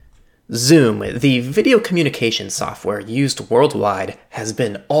Zoom, the video communication software used worldwide, has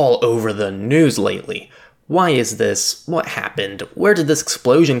been all over the news lately. Why is this? What happened? Where did this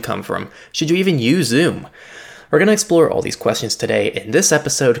explosion come from? Should you even use Zoom? We're going to explore all these questions today in this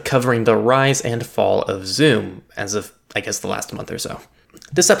episode covering the rise and fall of Zoom as of, the last month or so.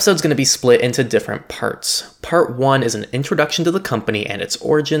 This episode is going to be split into different parts. Part 1 is an introduction to the company and its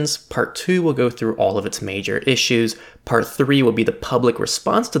origins. Part 2 will go through all of its major issues. Part 3 will be the public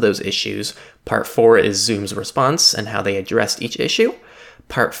response to those issues. Part 4 is Zoom's response and how they addressed each issue.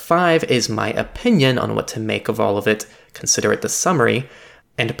 Part 5 is my opinion on what to make of all of it. Consider it the summary.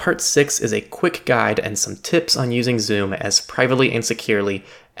 And Part 6 is a quick guide and some tips on using Zoom as privately and securely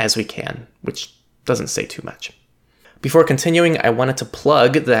as we can, which doesn't say too much. Before continuing, I wanted to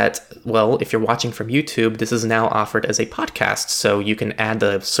plug that, if you're watching from YouTube, this is now offered as a podcast, so you can add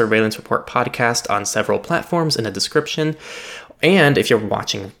the Surveillance Report podcast on several platforms in the description. And if you're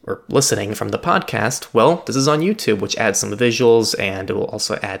watching or listening from the podcast, this is on YouTube, which adds some visuals, and it will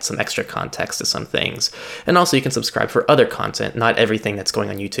also add some extra context to some things. And also you can subscribe for other content. Not everything that's going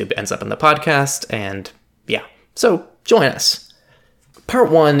on YouTube ends up in the podcast, and so join us. Part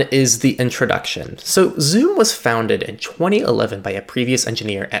 1 is the introduction. So Zoom was founded in 2011 by a previous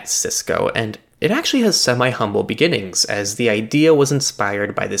engineer at Cisco, and it actually has semi-humble beginnings, as the idea was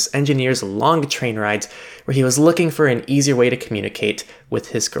inspired by this engineer's long train rides where he was looking for an easier way to communicate with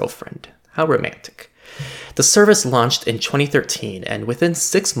his girlfriend. How romantic. The service launched in 2013 and within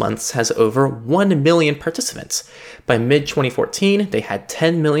 6 months has over 1 million participants. By mid-2014, they had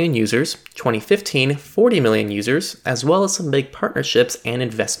 10 million users, 2015, 40 million users, as well as some big partnerships and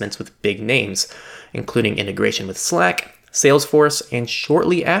investments with big names, including integration with Slack, Salesforce, and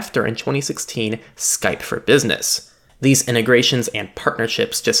shortly after in 2016, Skype for Business. These integrations and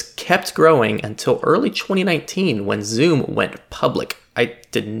partnerships just kept growing until early 2019 when Zoom went public. I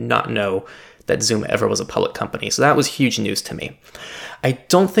did not know that Zoom ever was a public company, so that was huge news to me. I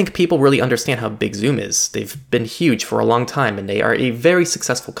don't think people really understand how big Zoom is. They've been huge for a long time, and they are a very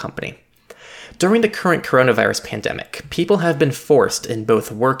successful company. During the current coronavirus pandemic, people have been forced in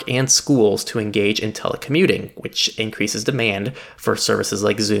both work and schools to engage in telecommuting, which increases demand for services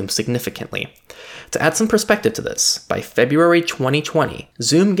like Zoom significantly. To add some perspective to this, by February 2020,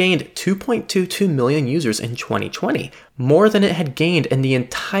 Zoom gained 2.22 million users in 2020, more than it had gained in the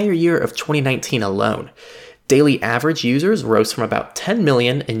entire year of 2019 alone. Daily average users rose from about 10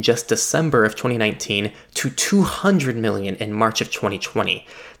 million in just December of 2019 to 200 million in March of 2020.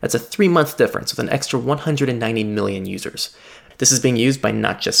 That's a 3-month difference with an extra 190 million users. This is being used by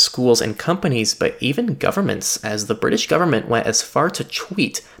not just schools and companies, but even governments, as the British government went as far to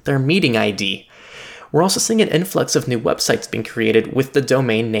tweet their meeting ID. We're also seeing an influx of new websites being created with the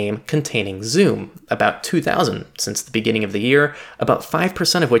domain name containing Zoom, about 2,000 since the beginning of the year, about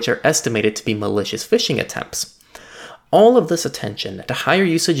 5% of which are estimated to be malicious phishing attempts. All of this attention to higher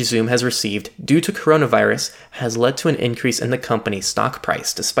usage Zoom has received due to coronavirus has led to an increase in the company's stock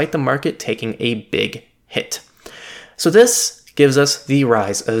price, despite the market taking a big hit. So this gives us the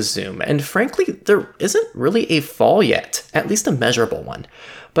rise of Zoom, and frankly, there isn't really a fall yet, at least a measurable one.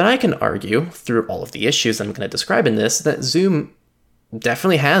 But I can argue, through all of the issues I'm going to describe in this, that Zoom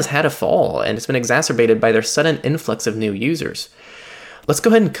definitely has had a fall, and it's been exacerbated by their sudden influx of new users. Let's go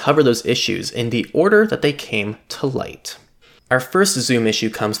ahead and cover those issues in the order that they came to light. Our first Zoom issue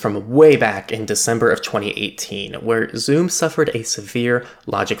comes from way back in December of 2018, where Zoom suffered a severe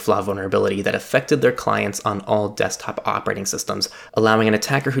logic flaw vulnerability that affected their clients on all desktop operating systems, allowing an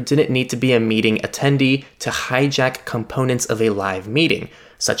attacker who didn't need to be a meeting attendee to hijack components of a live meeting,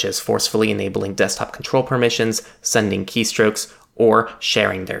 such as forcefully enabling desktop control permissions, sending keystrokes, or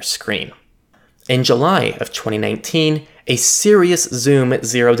sharing their screen. In July of 2019, a serious Zoom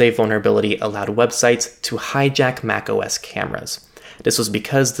zero-day vulnerability allowed websites to hijack macOS cameras. This was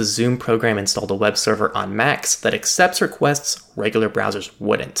because the Zoom program installed a web server on Macs that accepts requests regular browsers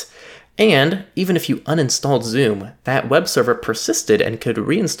wouldn't. And even if you uninstalled Zoom, that web server persisted and could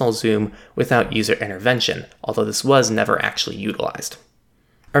reinstall Zoom without user intervention, although this was never actually utilized.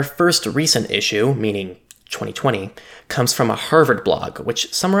 Our first recent issue, meaning 2020, comes from a Harvard blog,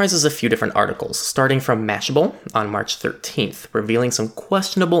 which summarizes a few different articles, starting from Mashable on March 13th, revealing some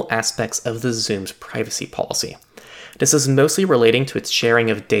questionable aspects of the Zoom's privacy policy. This is mostly relating to its sharing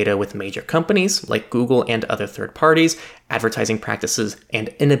of data with major companies like Google and other third parties, advertising practices, and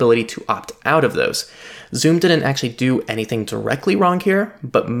inability to opt out of those. Zoom didn't actually do anything directly wrong here,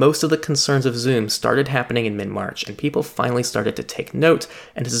 but most of the concerns of Zoom started happening in mid-March, and people finally started to take note,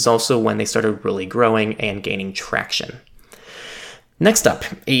 and this is also when they started really growing and gaining traction. Next up,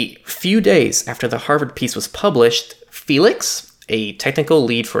 a few days after the Harvard piece was published, Felix, a technical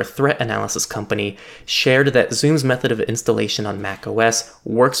lead for a threat analysis company, shared that Zoom's method of installation on macOS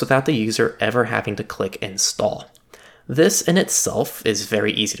works without the user ever having to click install. This in itself is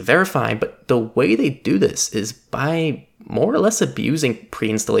very easy to verify, but the way they do this is by more or less abusing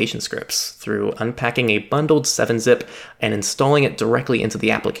pre-installation scripts through unpacking a bundled 7-zip and installing it directly into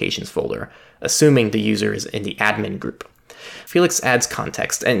the applications folder, assuming the user is in the admin group. Felix adds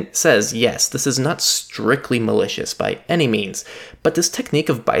context and says, yes, this is not strictly malicious by any means, but this technique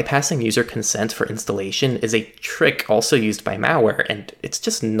of bypassing user consent for installation is a trick also used by malware, and it's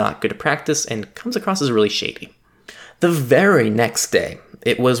just not good practice and comes across as really shady. The very next day,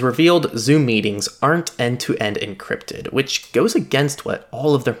 it was revealed Zoom meetings aren't end-to-end encrypted, which goes against what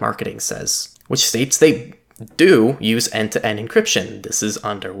all of their marketing says, which states they do use end-to-end encryption. This is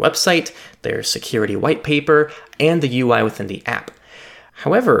on their website, their security white paper, and the UI within the app.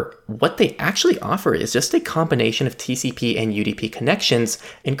 However, what they actually offer is just a combination of TCP and UDP connections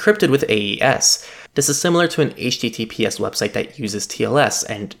encrypted with AES. This is similar to an HTTPS website that uses TLS,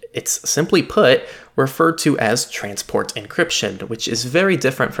 and it's simply put referred to as transport encryption, which is very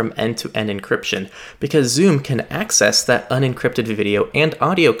different from end-to-end encryption because Zoom can access that unencrypted video and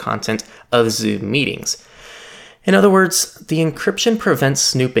audio content of Zoom meetings. In other words, the encryption prevents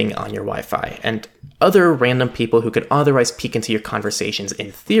snooping on your Wi-Fi and other random people who could otherwise peek into your conversations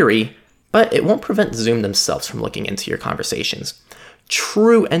in theory, but it won't prevent Zoom themselves from looking into your conversations.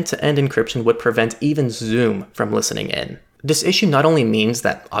 True end-to-end encryption would prevent even Zoom from listening in. This issue not only means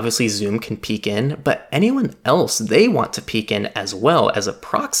that obviously Zoom can peek in, but anyone else they want to peek in as well as a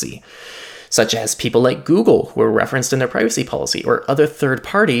proxy, such as people like Google who are referenced in their privacy policy, or other third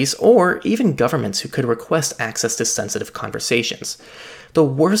parties, or even governments who could request access to sensitive conversations. The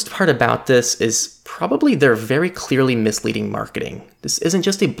worst part about this is probably their very clearly misleading marketing. This isn't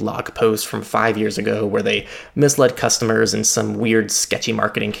just a blog post from 5 years ago where they misled customers in some weird sketchy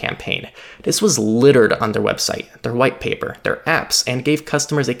marketing campaign. This was littered on their website, their white paper, their apps, and gave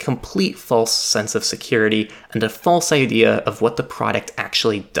customers a complete false sense of security and a false idea of what the product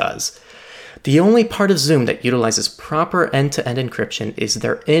actually does. The only part of Zoom that utilizes proper end-to-end encryption is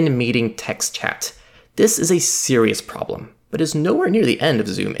their in-meeting text chat. This is a serious problem, but is nowhere near the end of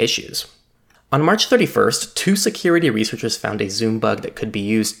Zoom issues. On March 31st, 2 security researchers found a Zoom bug that could be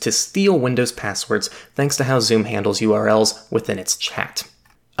used to steal Windows passwords thanks to how Zoom handles URLs within its chat.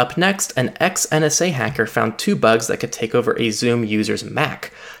 Up next, an ex-NSA hacker found 2 bugs that could take over a Zoom user's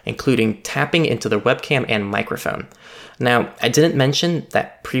Mac, including tapping into their webcam and microphone. Now, I didn't mention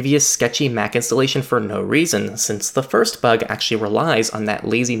that previous sketchy Mac installation for no reason, since the first bug actually relies on that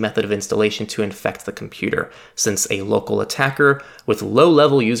lazy method of installation to infect the computer, since a local attacker with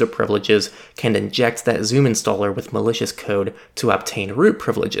low-level user privileges can inject that Zoom installer with malicious code to obtain root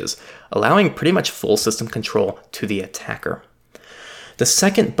privileges, allowing pretty much full system control to the attacker. The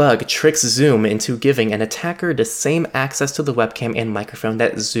second bug tricks Zoom into giving an attacker the same access to the webcam and microphone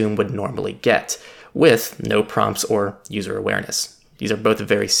that Zoom would normally get, with no prompts or user awareness. These are both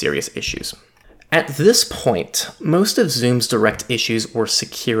very serious issues. At this point, most of Zoom's direct issues were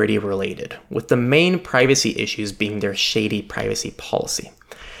security related, with the main privacy issues being their shady privacy policy.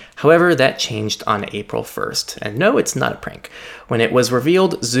 However, that changed on April 1st, and no, it's not a prank. When it was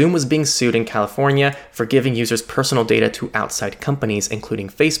revealed, Zoom was being sued in California for giving users personal data to outside companies, including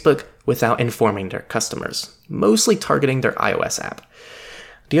Facebook, without informing their customers, mostly targeting their iOS app.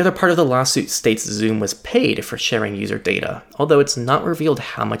 The other part of the lawsuit states Zoom was paid for sharing user data, although it's not revealed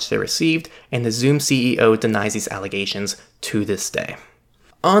how much they received, and the Zoom CEO denies these allegations to this day.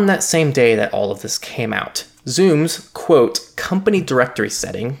 On that same day that all of this came out, Zoom's, quote, company directory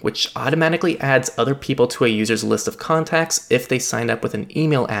setting, which automatically adds other people to a user's list of contacts if they sign up with an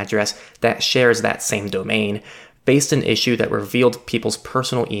email address that shares that same domain, faced an issue that revealed people's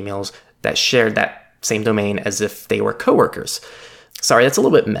personal emails that shared that same domain as if they were coworkers. Sorry, that's a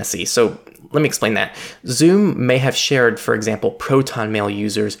little bit messy, so let me explain that. Zoom may have shared, for example, ProtonMail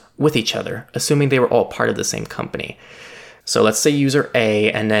users with each other, assuming they were all part of the same company. So let's say user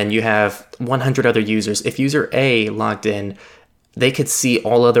A, and then you have 100 other users. If user A logged in, they could see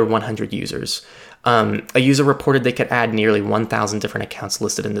all other 100 users. A user reported they could add nearly 1,000 different accounts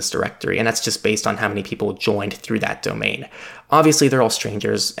listed in this directory, and that's just based on how many people joined through that domain. Obviously, they're all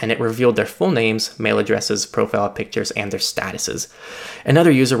strangers, and it revealed their full names, mail addresses, profile pictures, and their statuses. Another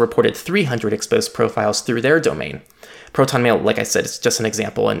user reported 300 exposed profiles through their domain. ProtonMail, like I said, is just an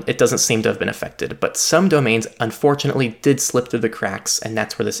example, and it doesn't seem to have been affected, but some domains unfortunately did slip through the cracks, and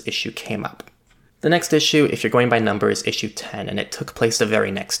that's where this issue came up. The next issue, if you're going by number, is issue 10, and it took place the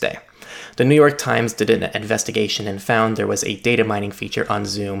very next day. The New York Times did an investigation and found there was a data mining feature on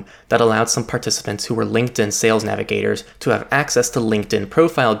Zoom that allowed some participants who were LinkedIn sales navigators to have access to LinkedIn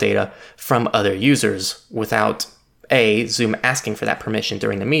profile data from other users without A, Zoom asking for that permission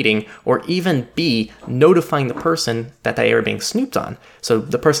during the meeting, or even B, notifying the person that they were being snooped on, so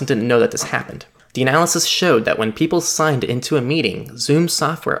the person didn't know that this happened. The analysis showed that when people signed into a meeting, Zoom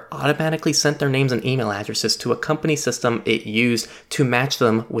software automatically sent their names and email addresses to a company system it used to match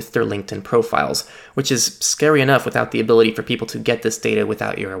them with their LinkedIn profiles, which is scary enough without the ability for people to get this data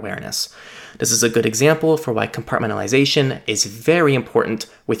without your awareness. This is a good example for why compartmentalization is very important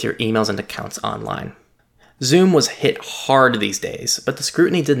with your emails and accounts online. Zoom was hit hard these days, but the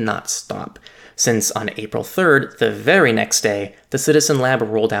scrutiny did not stop, since on April 3rd, the very next day, the Citizen Lab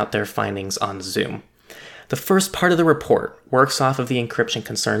rolled out their findings on Zoom. The first part of the report works off of the encryption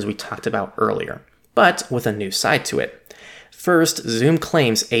concerns we talked about earlier, but with a new side to it. First, Zoom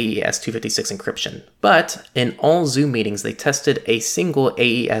claims AES 256 encryption, but in all Zoom meetings they tested a single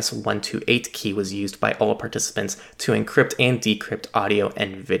AES 128 key was used by all participants to encrypt and decrypt audio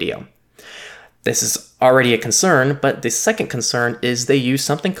and video. This is already a concern, but the second concern is they use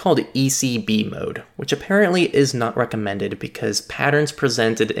something called ECB mode, which apparently is not recommended because patterns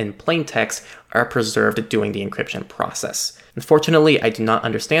presented in plain text are preserved during the encryption process. Unfortunately, I do not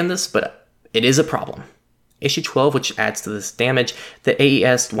understand this, but it is a problem. Issue 12, which adds to this damage, the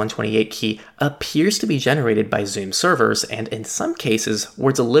AES 128 key appears to be generated by Zoom servers and in some cases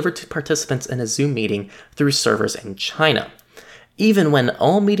were delivered to participants in a Zoom meeting through servers in China, even when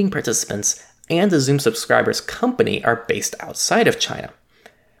all meeting participants and the Zoom subscriber's company are based outside of China.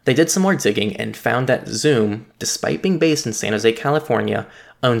 They did some more digging and found that Zoom, despite being based in San Jose, California,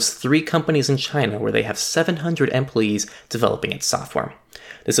 owns 3 companies in China where they have 700 employees developing its software.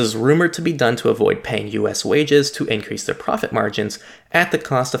 This is rumored to be done to avoid paying US wages to increase their profit margins at the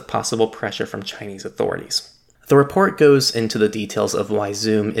cost of possible pressure from Chinese authorities. The report goes into the details of why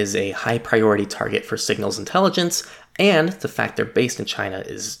Zoom is a high priority target for signals intelligence, and the fact they're based in China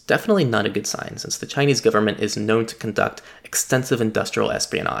is definitely not a good sign, since the Chinese government is known to conduct extensive industrial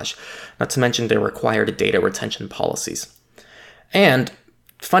espionage, not to mention their required data retention policies. And,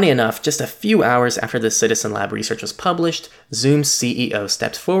 funny enough, just a few hours after the Citizen Lab research was published, Zoom's CEO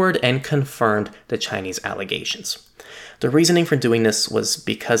stepped forward and confirmed the Chinese allegations. The reasoning for doing this was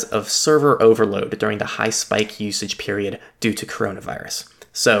because of server overload during the high spike usage period due to coronavirus.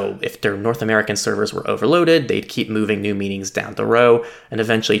 So if their North American servers were overloaded, they'd keep moving new meetings down the row, and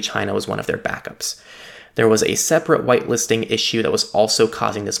eventually China was one of their backups. There was a separate whitelisting issue that was also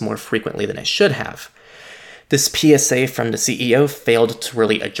causing this more frequently than it should have. This PSA from the CEO failed to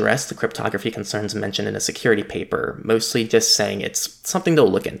really address the cryptography concerns mentioned in a security paper, mostly just saying it's something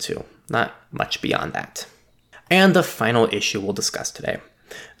they'll look into, not much beyond that. And the final issue we'll discuss today.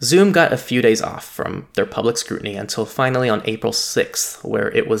 Zoom got a few days off from their public scrutiny until finally on April 6th, where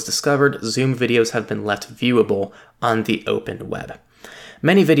it was discovered Zoom videos have been left viewable on the open web.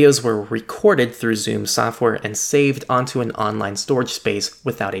 Many videos were recorded through Zoom software and saved onto an online storage space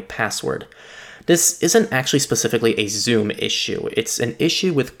without a password. This isn't actually specifically a Zoom issue. It's an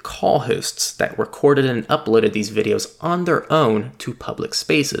issue with call hosts that recorded and uploaded these videos on their own to public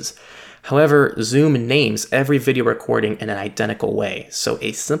spaces. However, Zoom names every video recording in an identical way, so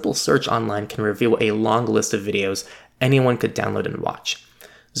a simple search online can reveal a long list of videos anyone could download and watch.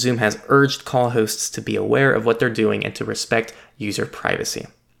 Zoom has urged call hosts to be aware of what they're doing and to respect user privacy.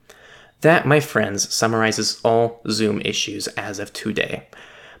 That, my friends, summarizes all Zoom issues as of today.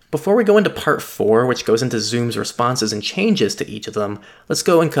 Before we go into part 4, which goes into Zoom's responses and changes to each of them, let's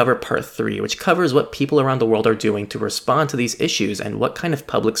go and cover part 3, which covers what people around the world are doing to respond to these issues and what kind of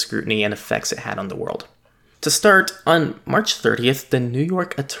public scrutiny and effects it had on the world. To start, on March 30th, the New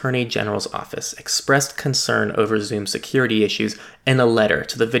York Attorney General's office expressed concern over Zoom security issues in a letter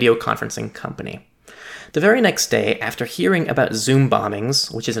to the video conferencing company. The very next day, after hearing about Zoom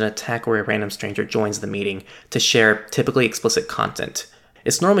bombings, which is an attack where a random stranger joins the meeting to share typically explicit content,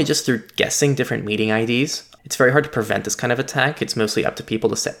 it's normally just through guessing different meeting IDs. It's very hard to prevent this kind of attack. It's mostly up to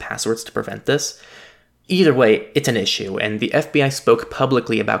people to set passwords to prevent this. Either way, it's an issue, and the FBI spoke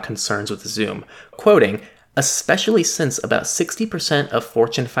publicly about concerns with Zoom, quoting, "Especially since about 60% of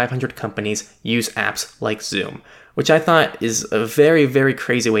Fortune 500 companies use apps like Zoom," which I thought is a very, very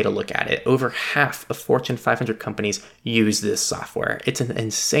crazy way to look at it. Over half of Fortune 500 companies use this software. It's an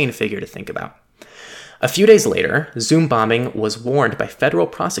insane figure to think about. A few days later, Zoom bombing was warned by federal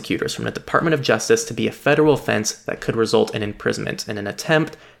prosecutors from the Department of Justice to be a federal offense that could result in imprisonment in an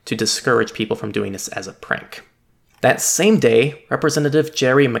attempt to discourage people from doing this as a prank. That same day, Representative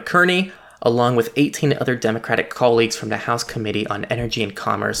Jerry McCurney along with 18 other Democratic colleagues from the House Committee on Energy and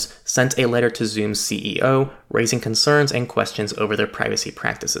Commerce, sent a letter to Zoom's CEO raising concerns and questions over their privacy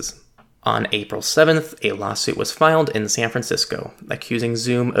practices. On April 7th, a lawsuit was filed in San Francisco, accusing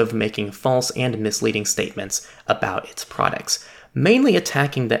Zoom of making false and misleading statements about its products, mainly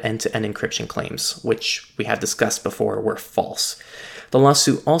attacking the end-to-end encryption claims, which we have discussed before were false. The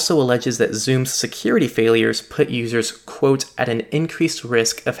lawsuit also alleges that Zoom's security failures put users, quote, at an increased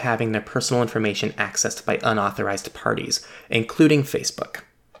risk of having their personal information accessed by unauthorized parties, including Facebook.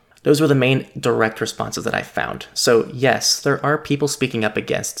 Those were the main direct responses that I found. So yes, there are people speaking up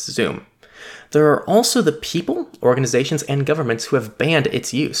against Zoom. There are also the people, organizations, and governments who have banned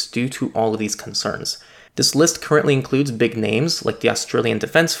its use due to all of these concerns. This list currently includes big names like the Australian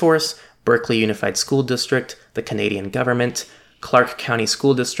Defence Force, Berkeley Unified School District, the Canadian government, Clark County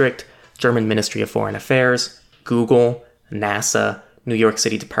School District, German Ministry of Foreign Affairs, Google, NASA, New York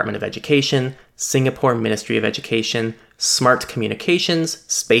City Department of Education, Singapore Ministry of Education, Smart Communications,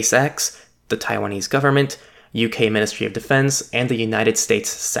 SpaceX, the Taiwanese government, UK Ministry of Defense, and the United States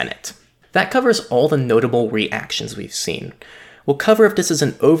Senate. That covers all the notable reactions we've seen. We'll cover if this is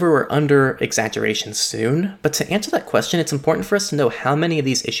an over or under exaggeration soon, but to answer that question, it's important for us to know how many of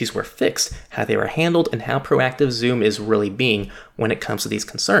these issues were fixed, how they were handled, and how proactive Zoom is really being when it comes to these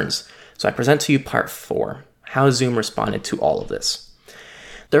concerns. So I present to you part 4, how Zoom responded to all of this.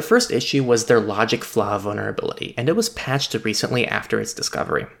 Their first issue was their logic flaw vulnerability, and it was patched recently after its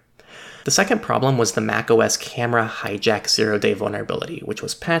discovery. The second problem was the macOS camera hijack 0-day vulnerability, which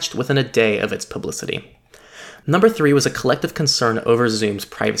was patched within a day of its publicity. Number 3 was a collective concern over Zoom's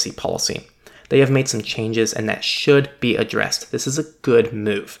privacy policy. They have made some changes and that should be addressed. This is a good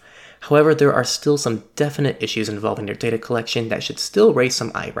move. However, there are still some definite issues involving their data collection that should still raise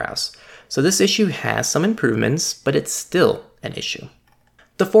some eyebrows. So this issue has some improvements, but it's still an issue.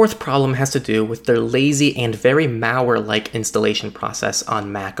 The fourth problem has to do with their lazy and very malware-like installation process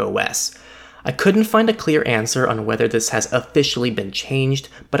on macOS. I couldn't find a clear answer on whether this has officially been changed,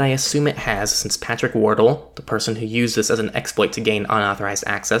 but I assume it has since Patrick Wardle, the person who used this as an exploit to gain unauthorized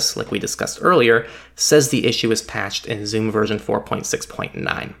access, like we discussed earlier, says the issue is patched in Zoom version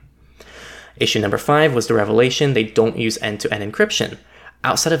 4.6.9. Issue number 5 was the revelation they don't use end-to-end encryption.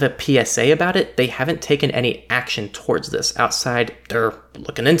 Outside of a PSA about it, they haven't taken any action towards this. Outside, they're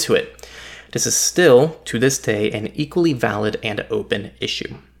looking into it. This is still, to this day, an equally valid and open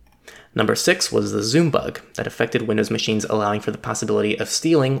issue. Number 6 was the Zoom bug that affected Windows machines, allowing for the possibility of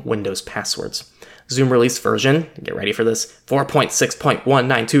stealing Windows passwords. Zoom released version, get ready for this,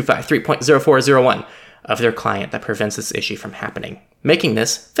 4.6.1925.3.0401 of their client that prevents this issue from happening, making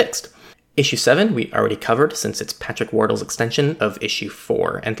this fixed. Issue 7 we already covered since it's Patrick Wardle's extension of Issue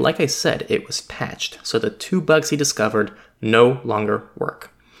 4, and like I said, it was patched, so the 2 bugs he discovered no longer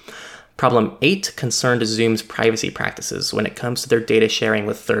work. Problem 8 concerned Zoom's privacy practices when it comes to their data sharing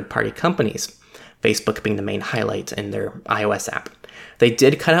with third-party companies, Facebook being the main highlight in their iOS app. They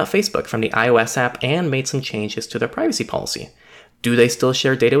did cut out Facebook from the iOS app and made some changes to their privacy policy. Do they still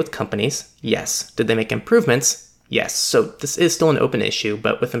share data with companies? Yes. Did they make improvements? Yes. So this is still an open issue,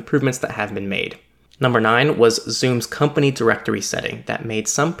 but with improvements that have been made. Number 9 was Zoom's company directory setting that made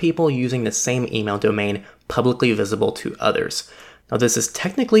some people using the same email domain publicly visible to others. Now, this is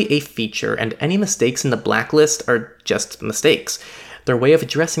technically a feature, and any mistakes in the blacklist are just mistakes. Their way of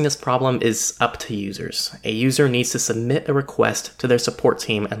addressing this problem is up to users. A user needs to submit a request to their support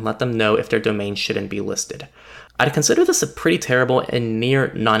team and let them know if their domain shouldn't be listed. I'd consider this a pretty terrible and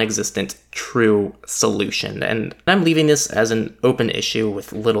near non-existent true solution, and I'm leaving this as an open issue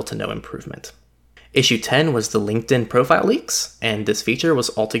with little to no improvement. Issue 10 was the LinkedIn profile leaks, and this feature was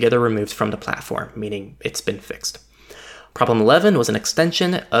altogether removed from the platform, meaning it's been fixed. Problem 11 was an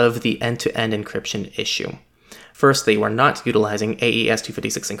extension of the end-to-end encryption issue. First, they were not utilizing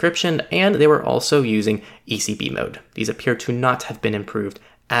AES-256 encryption, and they were also using ECB mode. These appear to not have been improved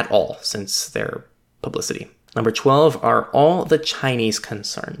at all since their publicity. Number 12 are all the Chinese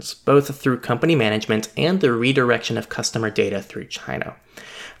concerns, both through company management and the redirection of customer data through China.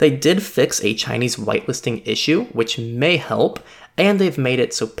 They did fix a Chinese whitelisting issue, which may help, and they've made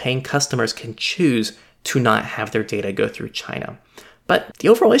it so paying customers can choose to not have their data go through China. But the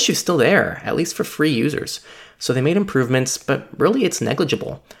overall issue is still there, at least for free users. So they made improvements, but really it's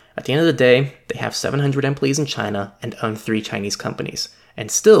negligible. At the end of the day, they have 700 employees in China and own 3 Chinese companies, and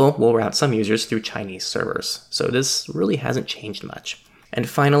still will route some users through Chinese servers. So this really hasn't changed much. And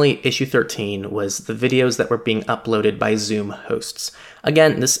finally, issue 13 was the videos that were being uploaded by Zoom hosts.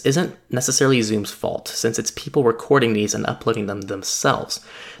 Again, this isn't necessarily Zoom's fault, since it's people recording these and uploading them themselves.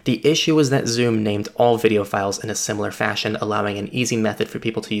 The issue was that Zoom named all video files in a similar fashion, allowing an easy method for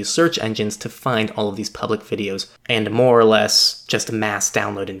people to use search engines to find all of these public videos, and more or less just mass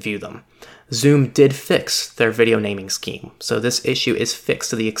download and view them. Zoom did fix their video naming scheme, so this issue is fixed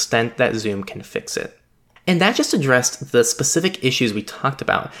to the extent that Zoom can fix it. And that just addressed the specific issues we talked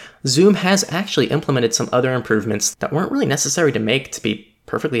about. Zoom has actually implemented some other improvements that weren't really necessary to make, to be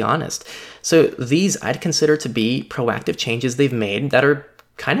perfectly honest. So these I'd consider to be proactive changes they've made that are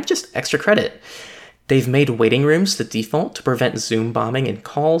kind of just extra credit. They've made waiting rooms the default to prevent Zoom bombing in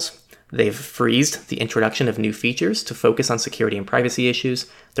calls. They've freezed the introduction of new features to focus on security and privacy issues.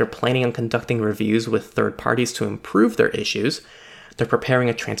 They're planning on conducting reviews with third parties to improve their issues. They're preparing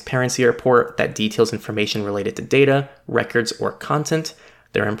a transparency report that details information related to data, records, or content.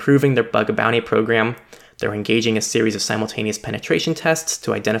 They're improving their bug bounty program. They're engaging a series of simultaneous penetration tests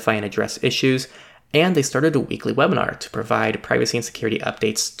to identify and address issues. And they started a weekly webinar to provide privacy and security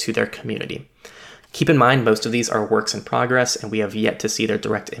updates to their community. Keep in mind, most of these are works in progress, and we have yet to see their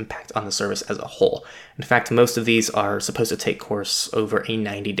direct impact on the service as a whole. In fact, most of these are supposed to take course over a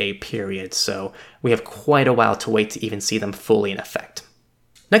 90-day period, so we have quite a while to wait to even see them fully in effect.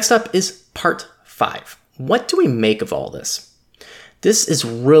 Next up is part 5. What do we make of all this? This is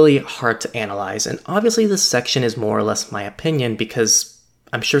really hard to analyze, and obviously this section is more or less my opinion because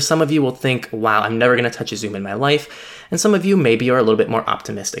I'm sure some of you will think, wow, I'm never going to touch a Zoom in my life, and some of you maybe are a little bit more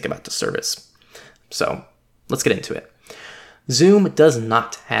optimistic about the service. So let's get into it. Zoom does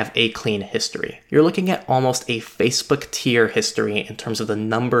not have a clean history. You're looking at almost a Facebook tier history in terms of the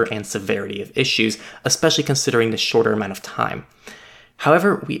number and severity of issues, especially considering the shorter amount of time.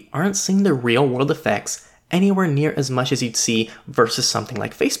 However, we aren't seeing the real world effects anywhere near as much as you'd see versus something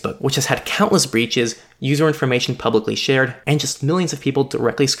like Facebook, which has had countless breaches, user information publicly shared, and just millions of people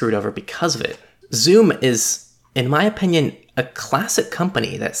directly screwed over because of it. Zoom is, in my opinion, a classic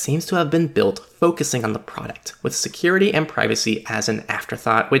company that seems to have been built focusing on the product, with security and privacy as an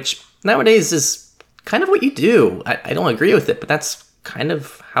afterthought, which nowadays is kind of what you do. I don't agree with it, but that's kind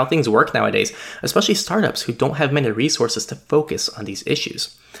of how things work nowadays, especially startups who don't have many resources to focus on these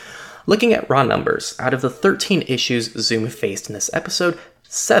issues. Looking at raw numbers, out of the 13 issues Zoom faced in this episode,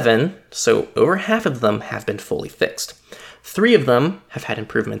 7, so over half of them, have been fully fixed. 3 of them have had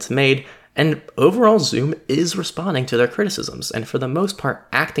improvements made, and overall Zoom is responding to their criticisms and for the most part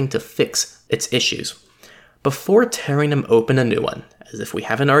acting to fix its issues. Before tearing them open a new one, as if we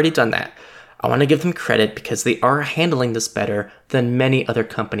haven't already done that, I want to give them credit because they are handling this better than many other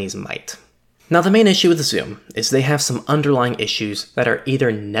companies might. Now, the main issue with Zoom is they have some underlying issues that are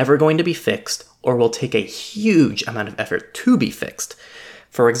either never going to be fixed or will take a huge amount of effort to be fixed.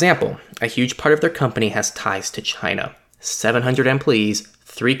 For example, a huge part of their company has ties to China. 700 employees,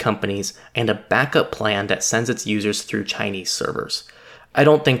 3 companies, and a backup plan that sends its users through Chinese servers. I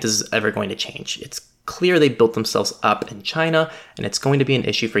don't think this is ever going to change. It's clear they built themselves up in China, and it's going to be an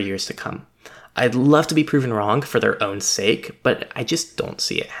issue for years to come. I'd love to be proven wrong for their own sake, but I just don't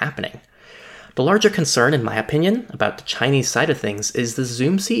see it happening. The larger concern, in my opinion, about the Chinese side of things is the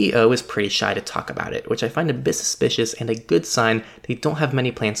Zoom CEO is pretty shy to talk about it, which I find a bit suspicious and a good sign they don't have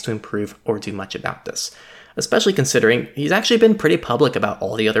many plans to improve or do much about this. Especially considering he's actually been pretty public about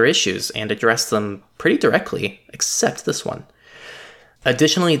all the other issues and addressed them pretty directly, except this one.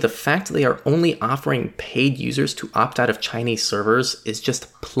 Additionally, the fact they are only offering paid users to opt out of Chinese servers is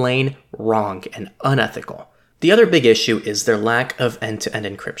just plain wrong and unethical. The other big issue is their lack of end-to-end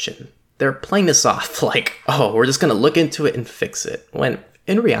encryption. They're playing this off like, oh, we're just going to look into it and fix it, when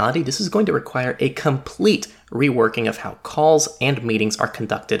in reality, this is going to require a complete reworking of how calls and meetings are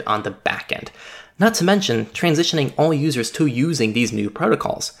conducted on the back end. Not to mention transitioning all users to using these new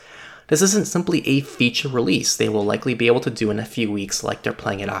protocols. This isn't simply a feature release they will likely be able to do in a few weeks like they're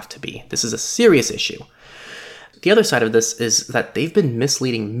playing it off to be. This is a serious issue. The other side of this is that they've been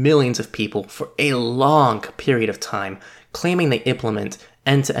misleading millions of people for a long period of time, claiming they implement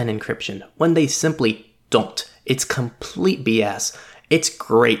end-to-end encryption when they simply don't. It's complete BS. It's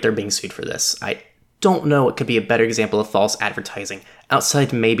great they're being sued for this. I don't know what could be a better example of false advertising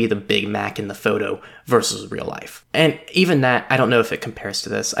outside maybe the Big Mac in the photo versus real life. And even that, I don't know if it compares to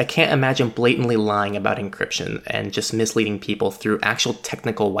this. I can't imagine blatantly lying about encryption and just misleading people through actual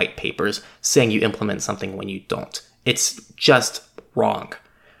technical white papers saying you implement something when you don't. It's just wrong.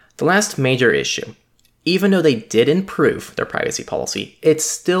 The last major issue. Even though they did improve their privacy policy, it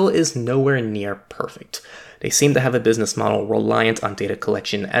still is nowhere near perfect. They seem to have a business model reliant on data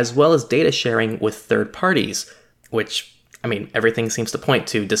collection as well as data sharing with third parties, which I mean, everything seems to point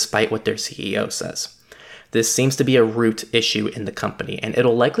to, despite what their CEO says. This seems to be a root issue in the company, and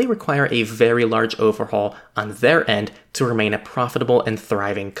it'll likely require a very large overhaul on their end to remain a profitable and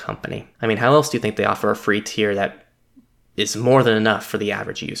thriving company. I mean, how else do you think they offer a free tier that is more than enough for the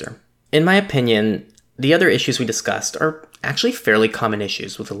average user? In my opinion, the other issues we discussed are actually fairly common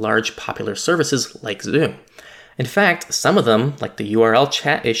issues with large popular services like Zoom. In fact, some of them, like the URL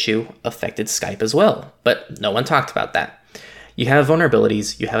chat issue, affected Skype as well, but no one talked about that. You have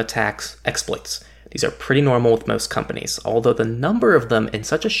vulnerabilities, you have attacks, exploits. These are pretty normal with most companies, although the number of them in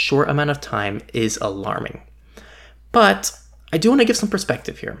such a short amount of time is alarming. But I do want to give some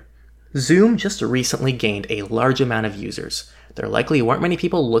perspective here. Zoom just recently gained a large amount of users. There likely weren't many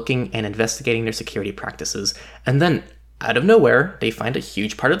people looking and investigating their security practices, and then, out of nowhere, they find a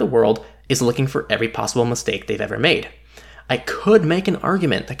huge part of the world is looking for every possible mistake they've ever made. I could make an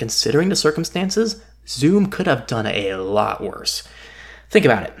argument that considering the circumstances, Zoom could have done a lot worse. Think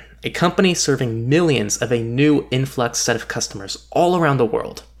about it. A company serving millions of a new influx set of customers all around the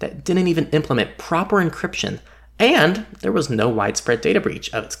world that didn't even implement proper encryption, and there was no widespread data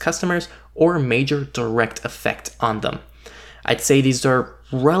breach of its customers or major direct effect on them. I'd say these are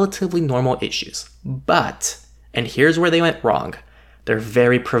relatively normal issues, but, and here's where they went wrong, they're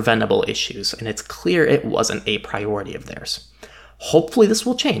very preventable issues, and it's clear it wasn't a priority of theirs. Hopefully this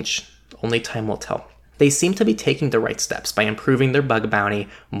will change, only time will tell. They seem to be taking the right steps by improving their bug bounty,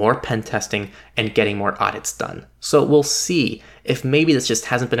 more pen testing, and getting more audits done. So we'll see if maybe this just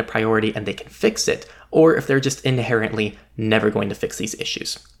hasn't been a priority and they can fix it, or if they're just inherently never going to fix these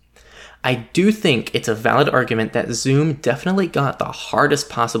issues. I do think it's a valid argument that Zoom definitely got the hardest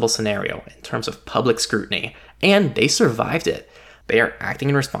possible scenario in terms of public scrutiny, and they survived it. They are acting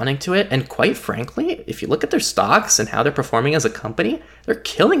and responding to it, and quite frankly, if you look at their stocks and how they're performing as a company, they're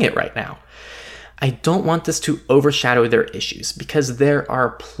killing it right now. I don't want this to overshadow their issues because there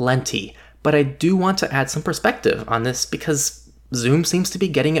are plenty, but I do want to add some perspective on this because Zoom seems to be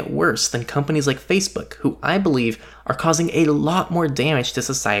getting it worse than companies like Facebook, who I believe are causing a lot more damage to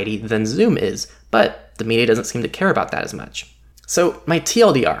society than Zoom is, but the media doesn't seem to care about that as much. So my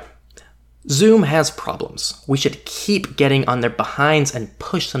TLDR, Zoom has problems. We should keep getting on their behinds and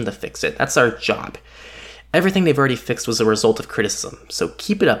push them to fix it. That's our job. Everything they've already fixed was a result of criticism, so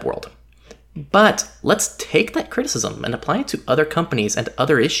keep it up, world. But let's take that criticism and apply it to other companies and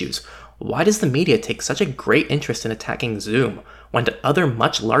other issues. Why does the media take such a great interest in attacking Zoom when other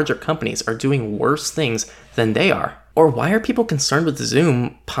much larger companies are doing worse things than they are? Or why are people concerned with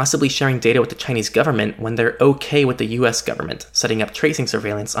Zoom possibly sharing data with the Chinese government when they're okay with the US government setting up tracing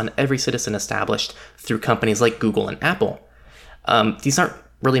surveillance on every citizen established through companies like Google and Apple? These aren't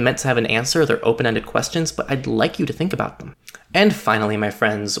really meant to have an answer, they're open-ended questions, but I'd like you to think about them. And finally, my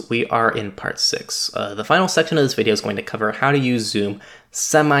friends, we are in part 6. The final section of this video is going to cover how to use Zoom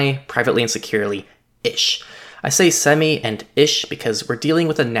semi-privately and securely-ish. I say semi and ish because we're dealing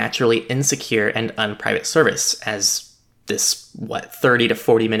with a naturally insecure and unprivate service, as this, 30 to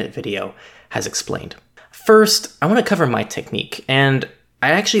 40 minute video has explained. First, I want to cover my technique, and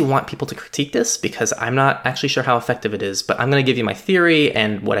I actually want people to critique this because I'm not actually sure how effective it is, but I'm going to give you my theory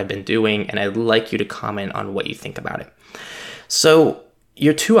and what I've been doing, and I'd like you to comment on what you think about it. So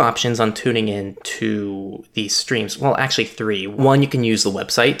your two options on tuning in to these streams, well, actually 3. One, you can use the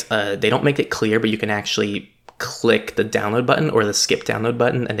website. They don't make it clear, but you can actually click the download button or the skip download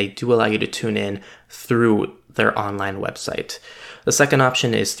button, and they do allow you to tune in through their online website. The second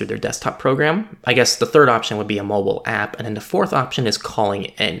option is through their desktop program. I guess the third option would be a mobile app, and then the fourth option is calling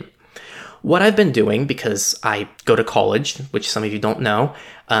in. What I've been doing, because I go to college, which some of you don't know,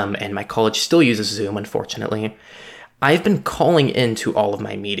 and my college still uses Zoom, unfortunately, I've been calling into all of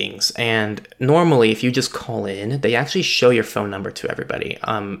my meetings, and normally if you just call in, they actually show your phone number to everybody.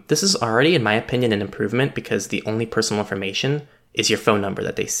 This is already, in my opinion, an improvement because the only personal information is your phone number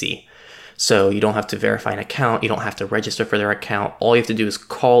that they see. So you don't have to verify an account, you don't have to register for their account. All you have to do is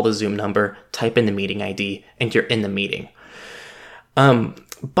call the Zoom number, type in the meeting ID, and you're in the meeting.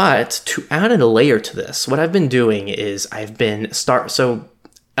 But to add a layer to this, what I've been doing is so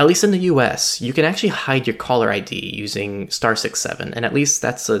at least in the US, you can actually hide your caller ID using *67, and at least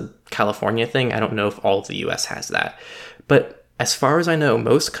that's a California thing. I don't know if all of the US has that. But as far as I know,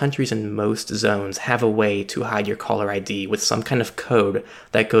 most countries and most zones have a way to hide your caller ID with some kind of code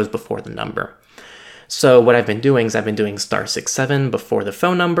that goes before the number. So what I've been doing is I've been doing *67 before the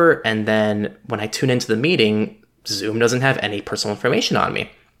phone number, and then when I tune into the meeting, Zoom doesn't have any personal information on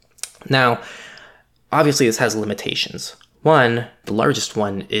me. Now, obviously this has limitations. One, the largest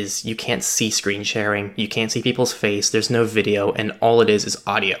one, is you can't see screen sharing, you can't see people's face, there's no video, and all it is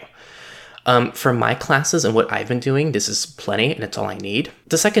audio. For my classes and what I've been doing, this is plenty and it's all I need.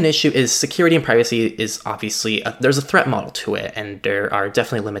 The second issue is security and privacy is obviously, there's a threat model to it, and there are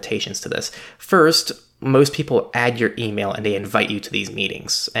definitely limitations to this. First, most people add your email and they invite you to these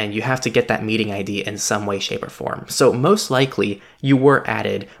meetings, and you have to get that meeting ID in some way, shape, or form. So most likely you were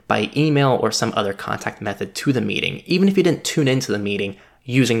added by email or some other contact method to the meeting, even if you didn't tune into the meeting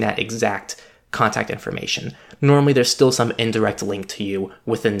using that exact contact information. Normally there's still some indirect link to you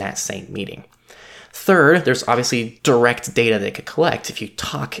within that same meeting. Third, there's obviously direct data they could collect. If you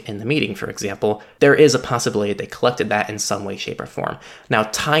talk in the meeting, for example, there is a possibility they collected that in some way, shape, or form. Now,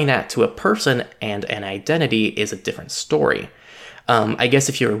 tying that to a person and an identity is a different story. I guess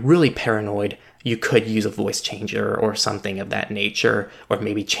if you're really paranoid, you could use a voice changer or something of that nature, or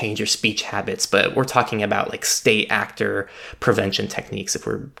maybe change your speech habits, but we're talking about like state actor prevention techniques if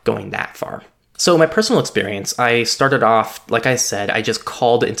we're going that far. So my personal experience, I started off, like I said, I just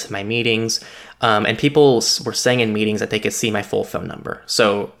called into my meetings, and people were saying in meetings that they could see my full phone number.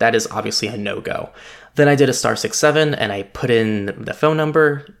 So that is obviously a no-go. Then I did a *67 and I put in the phone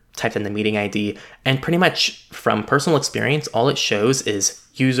number, typed in the meeting ID, and pretty much from personal experience, all it shows is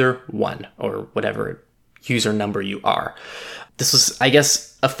user 1 or whatever user number you are. This was, I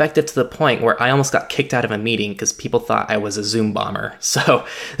guess, effective to the point where I almost got kicked out of a meeting because people thought I was a Zoom bomber. So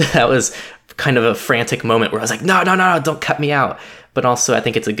that was kind of a frantic moment where I was like, no, don't cut me out. But also I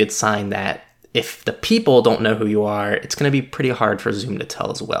think it's a good sign that if the people don't know who you are, it's going to be pretty hard for Zoom to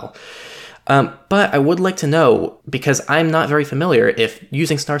tell as well. But I would like to know, because I'm not very familiar, if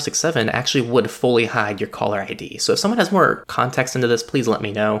using *67 actually would fully hide your caller ID. So if someone has more context into this, please let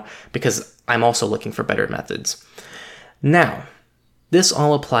me know, because I'm also looking for better methods. Now, this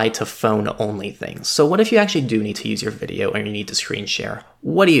all applied to phone-only things. So what if you actually do need to use your video and you need to screen share?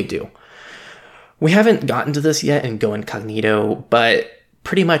 What do you do? We haven't gotten to this yet in Go Incognito, but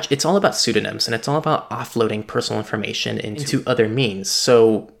pretty much it's all about pseudonyms, and it's all about offloading personal information into other means.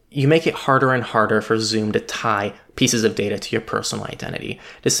 So you make it harder and harder for Zoom to tie pieces of data to your personal identity.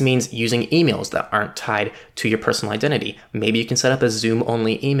 This means using emails that aren't tied to your personal identity. Maybe you can set up a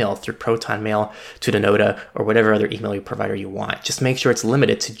Zoom-only email through Proton Mail, to Denoda, or whatever other email provider you want. Just make sure it's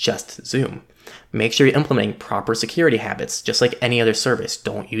limited to just Zoom. Make sure you're implementing proper security habits, just like any other service.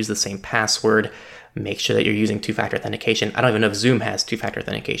 Don't use the same password. Make sure that you're using two-factor authentication. I don't even know if Zoom has two-factor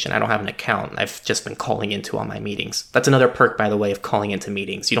authentication. I don't have an account. I've just been calling into all my meetings. That's another perk, by the way, of calling into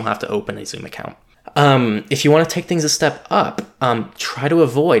meetings. You don't have to open a Zoom account. If you want to take things a step up, try to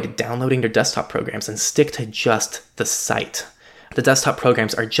avoid downloading your desktop programs and stick to just the site. The desktop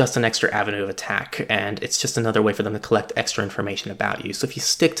programs are just an extra avenue of attack, and it's just another way for them to collect extra information about you. So if you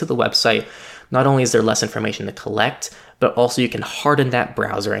stick to the website, not only is there less information to collect, but also you can harden that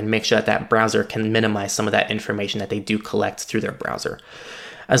browser and make sure that that browser can minimize some of that information that they do collect through their browser.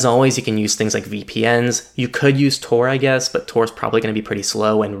 As always, you can use things like VPNs. You could use Tor, I guess, but Tor is probably going to be pretty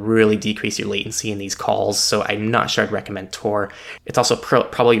slow and really decrease your latency in these calls, so I'm not sure I'd recommend Tor. It's also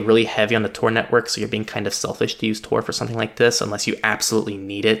probably really heavy on the Tor network, so you're being kind of selfish to use Tor for something like this unless you absolutely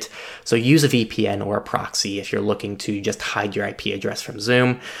need it. So use a VPN or a proxy if you're looking to just hide your IP address from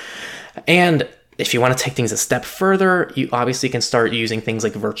Zoom. And if you want to take things a step further, you obviously can start using things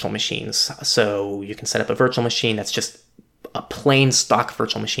like virtual machines. So you can set up a virtual machine that's just a plain stock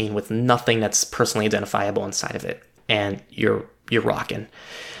virtual machine with nothing that's personally identifiable inside of it, and you're rocking.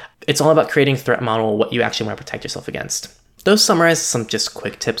 It's all about creating a threat model, what you actually want to protect yourself against. Those summarize some just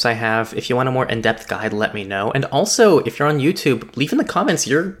quick tips I have. If you want a more in-depth guide, let me know. And also, if you're on YouTube, leave in the comments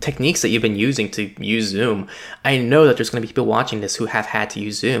your techniques that you've been using to use Zoom. I know that there's going to be people watching this who have had to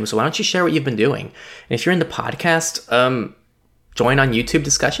use Zoom, so why don't you share what you've been doing? And if you're in the podcast, join on YouTube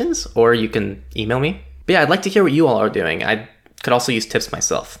discussions, or you can email me. But yeah, I'd like to hear what you all are doing. I could also use tips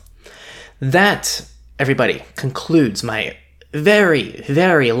myself. That, everybody, concludes my very,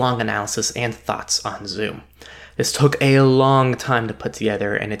 very long analysis and thoughts on Zoom. This took a long time to put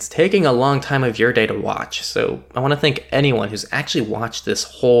together, and it's taking a long time of your day to watch. So I want to thank anyone who's actually watched this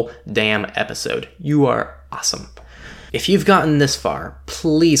whole damn episode. You are awesome. If you've gotten this far,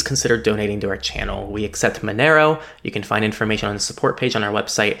 please consider donating to our channel. We accept Monero. You can find information on the support page on our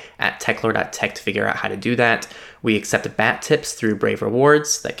website at techlore.tech to figure out how to do that. We accept BAT tips through Brave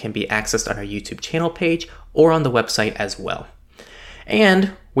Rewards that can be accessed on our YouTube channel page or on the website as well.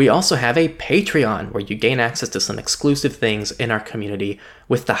 And we also have a Patreon where you gain access to some exclusive things in our community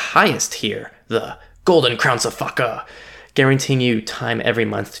with the highest tier, the Golden Crown Safaka, guaranteeing you time every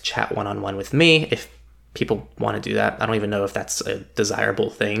month to chat one-on-one with me if people want to do that. I don't even know if that's a desirable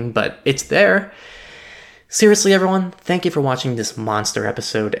thing, but it's there. Seriously, everyone, thank you for watching this monster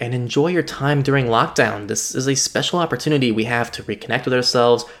episode and enjoy your time during lockdown. This is a special opportunity we have to reconnect with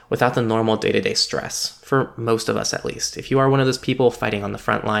ourselves without the normal day-to-day stress, for most of us at least. If you are one of those people fighting on the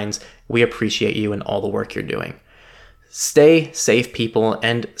front lines, we appreciate you and all the work you're doing. Stay safe, people,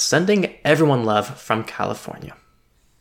 and sending everyone love from California.